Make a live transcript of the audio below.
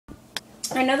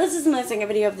I know this is my second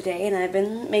video of the day, and I've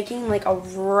been making like a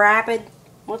rapid,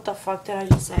 what the fuck did I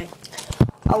just say?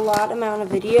 A lot amount of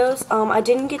videos. I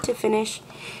didn't get to finish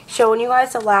showing you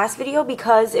guys the last video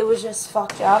because it was just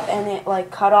fucked up and it like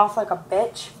cut off like a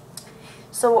bitch.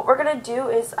 So what we're gonna do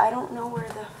is, I don't know where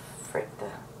the frick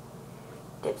the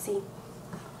dipsy.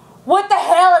 What the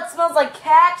hell? It smells like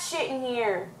cat shit in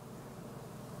here.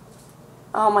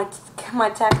 Oh, my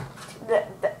tech,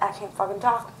 I can't fucking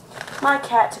talk. My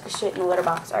cat took a shit in the litter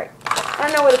box. Alright. I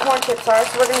don't know where the corn chips are,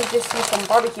 so we're going to just do some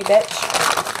barbecue, bitch.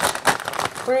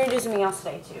 We're going to do something else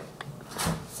today, too.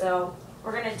 So,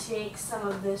 we're going to take some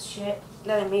of this shit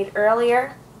that I made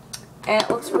earlier. And it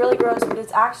looks really gross, but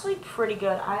it's actually pretty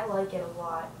good. I like it a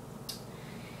lot.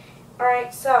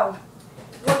 Alright, so,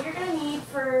 what you're going to need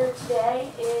for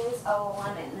today is a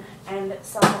lemon and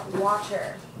some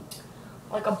water.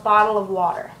 Like a bottle of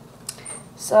water.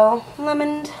 So,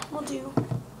 lemon will do.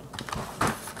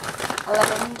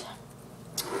 Lemon.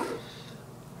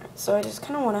 So I just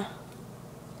kind of want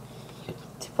to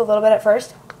tip a little bit at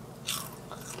first.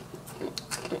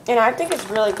 And I think it's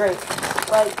really great.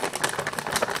 Like,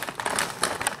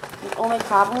 the only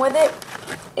problem with it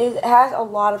is it has a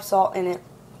lot of salt in it.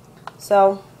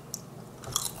 So,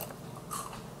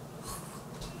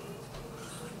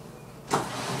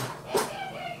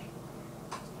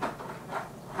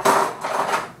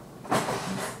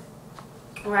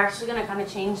 we're actually going to kind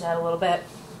of change that a little bit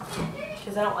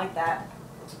because I don't like that.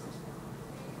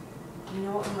 You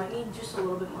know what, we might need just a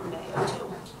little bit more mayo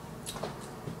too.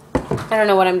 I don't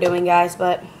know what I'm doing, guys,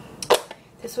 but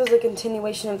this was a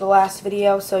continuation of the last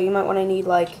video, so you might want to need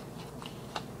like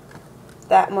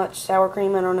that much sour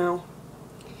cream, I don't know.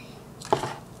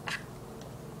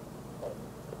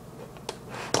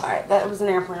 Alright, that was an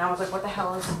airplane. I was like, what the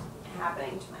hell is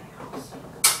happening to my house?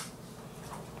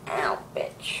 Ow,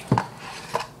 bitch.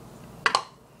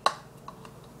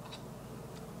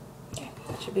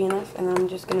 Should be enough, and then I'm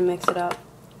just gonna mix it up.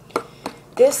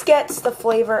 This gets the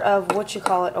flavor of what you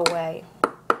call it away.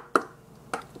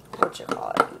 What you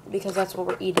call it, because that's what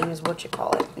we're eating is what you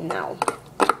call it. No.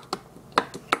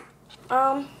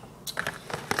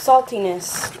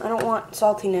 Saltiness. I don't want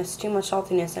saltiness. Too much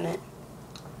saltiness in it.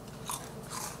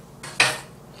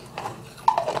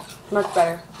 Much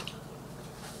better.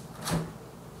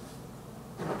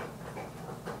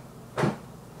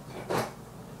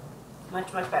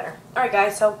 Much better. Alright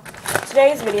guys, so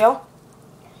today's video,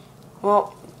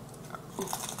 well,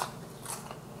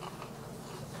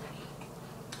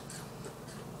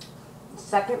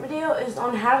 second video is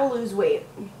on how to lose weight.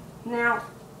 Now,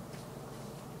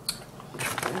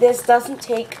 this doesn't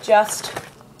take just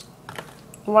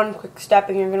one quick step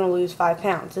and you're going to lose 5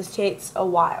 pounds. This takes a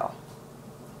while.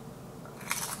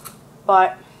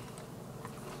 But,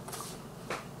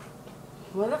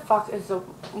 where the fuck is the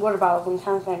water bottle? I'm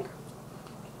trying to think.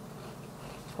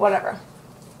 Whatever.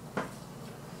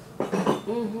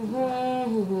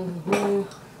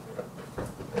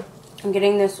 I'm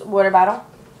getting this water bottle.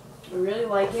 I really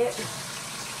like it.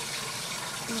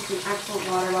 It's an excellent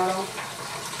water bottle.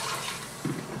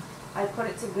 I put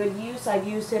it to good use. I've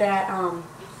used it at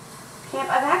camp.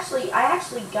 I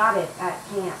actually got it at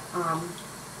camp. I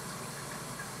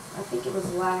think it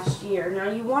was last year. Now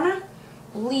you want to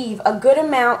leave a good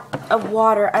amount of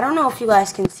water. I don't know if you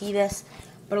guys can see this,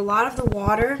 but a lot of the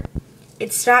water,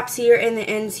 it stops here and it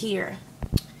ends here.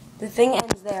 The thing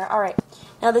ends there. Alright,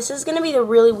 now this is going to be the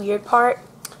really weird part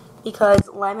because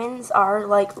lemons are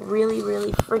like really,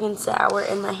 really friggin' sour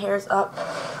and my hair's up.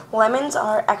 Lemons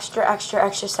are extra, extra,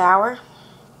 extra sour.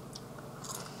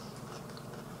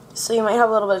 So you might have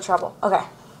a little bit of trouble. Okay,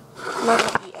 I'm not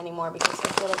going to eat anymore because I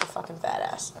feel like a fucking fat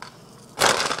ass.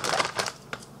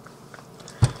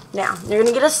 Now, you're going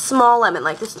to get a small lemon,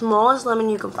 like the smallest lemon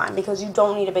you can find because you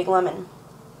don't need a big lemon.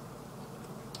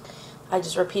 I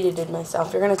just repeated it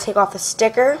myself. You're going to take off the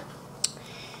sticker.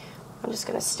 I'm just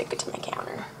going to stick it to my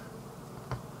counter.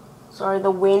 Sorry,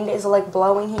 the wind is like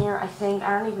blowing here, I think.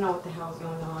 I don't even know what the hell's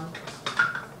going on.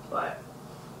 But,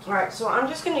 alright, so I'm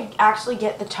just going to actually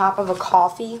get the top of a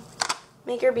coffee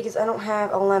maker because I don't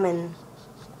have a lemon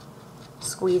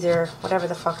squeezer, whatever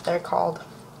the fuck they're called.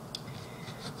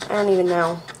 I don't even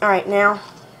know. Alright, now,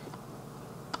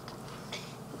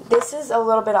 this is a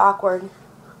little bit awkward.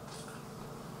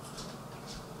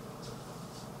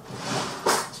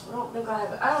 I don't think I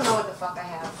have it. I don't know what the fuck I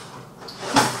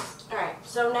have. Alright,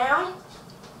 so now,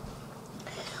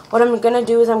 what I'm going to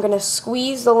do is I'm going to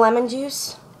squeeze the lemon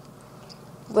juice.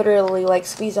 Literally, like,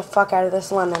 squeeze the fuck out of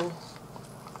this lemon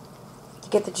to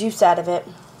get the juice out of it.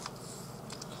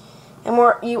 And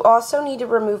you also need to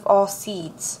remove all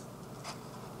seeds.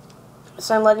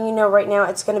 So I'm letting you know right now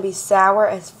it's going to be sour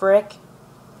as frick.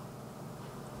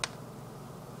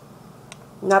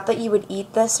 Not that you would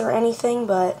eat this or anything,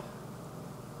 but...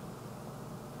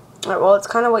 Alright, well, it's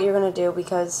kind of what you're going to do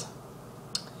because...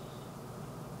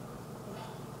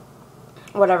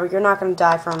 Whatever, you're not going to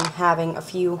die from having a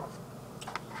few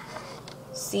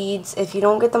seeds. If you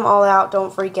don't get them all out,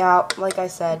 don't freak out. Like I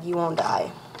said, you won't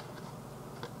die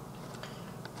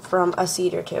from a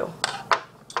seed or two.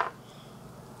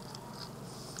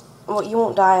 Well, you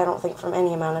won't die, I don't think, from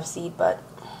any amount of seed, but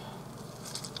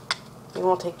you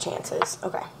won't take chances.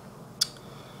 Okay.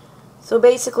 So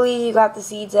basically, you got the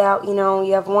seeds out. You know,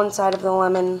 you have one side of the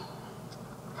lemon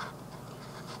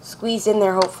squeezed in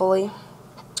there, hopefully.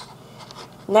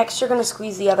 Next, you're going to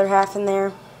squeeze the other half in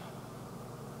there.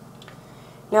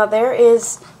 Now, there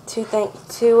is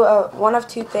one of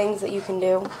two things that you can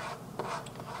do.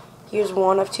 Here's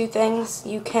one of two things.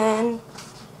 You can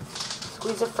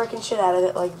squeeze the freaking shit out of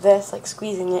it like this, like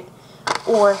squeezing it,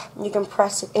 or you can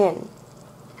press it in.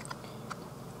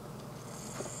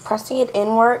 Pressing it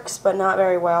in works, but not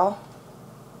very well.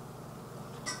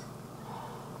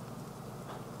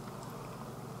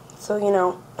 So, you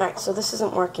know, alright, so this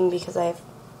isn't working because I have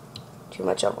too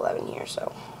much of 11 here,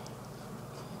 so.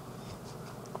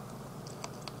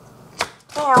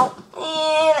 Ow,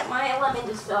 and my lemon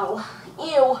just fell.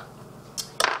 Ew.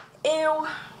 Ew.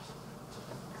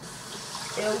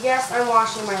 Ew, yes, I'm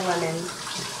washing my lemon.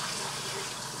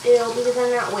 Ew, because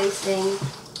I'm not wasting.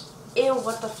 Ew,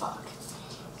 what the fuck.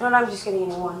 You know what, I'm just getting a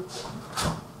new one.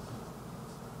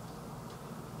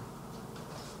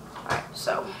 Alright,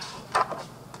 so.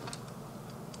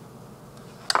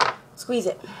 Squeeze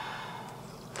it.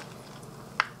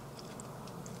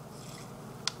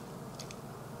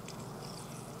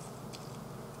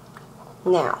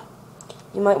 Now,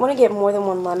 you might want to get more than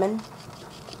one lemon.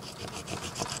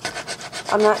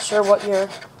 I'm not sure what your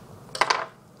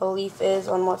belief is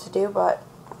on what to do, but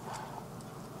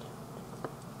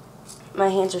my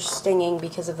hands are stinging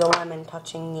because of the lemon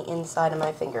touching the inside of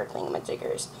my finger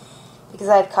thingamajiggers. Because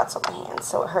I had cuts on my hands,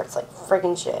 so it hurts like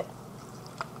friggin' shit.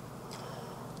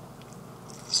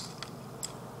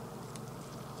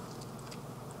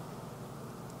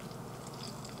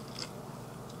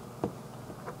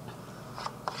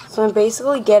 So I'm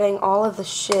basically getting all of the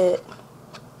shit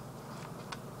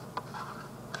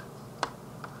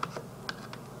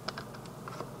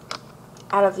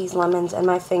out of these lemons, and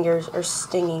my fingers are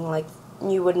stinging like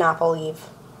you would not believe.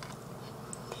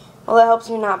 Well, that helps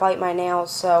me not bite my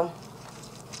nails, so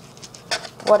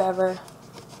whatever.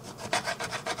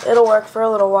 It'll work for a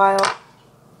little while.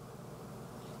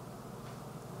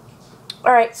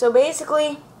 Alright, so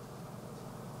basically,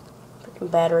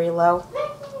 freaking battery low.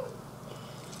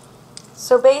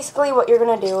 So basically what you're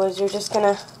going to do is you're just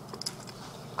going to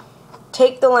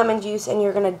take the lemon juice and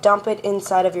you're going to dump it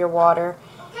inside of your water.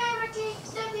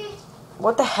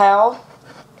 What the hell?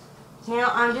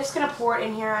 Now I'm just going to pour it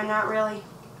in here. I'm not really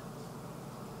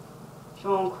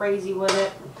going crazy with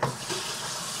it.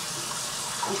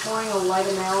 I'm pouring a light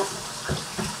amount.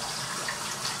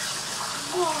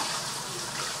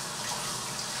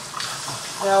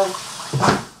 So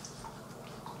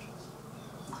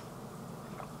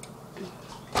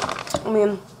I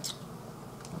mean,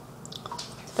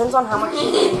 depends on how much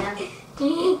is in there.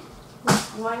 You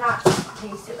might not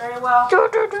taste it very well.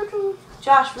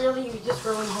 Josh, really? You just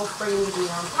ruined the whole friggin'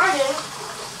 video. I did.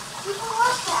 You can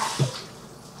watch that.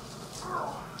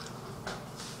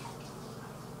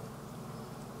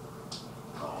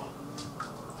 Oh.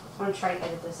 I'm going to try to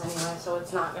edit this anyway, so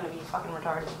it's not going to be fucking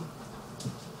retarded.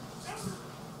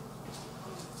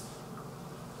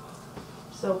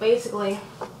 So basically,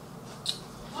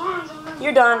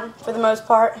 you're done for the most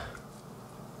part.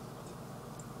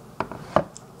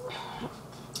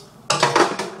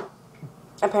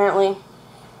 Apparently,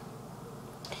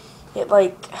 it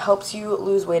like helps you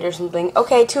lose weight or something.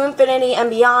 Okay, to infinity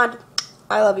and beyond.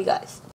 I love you guys.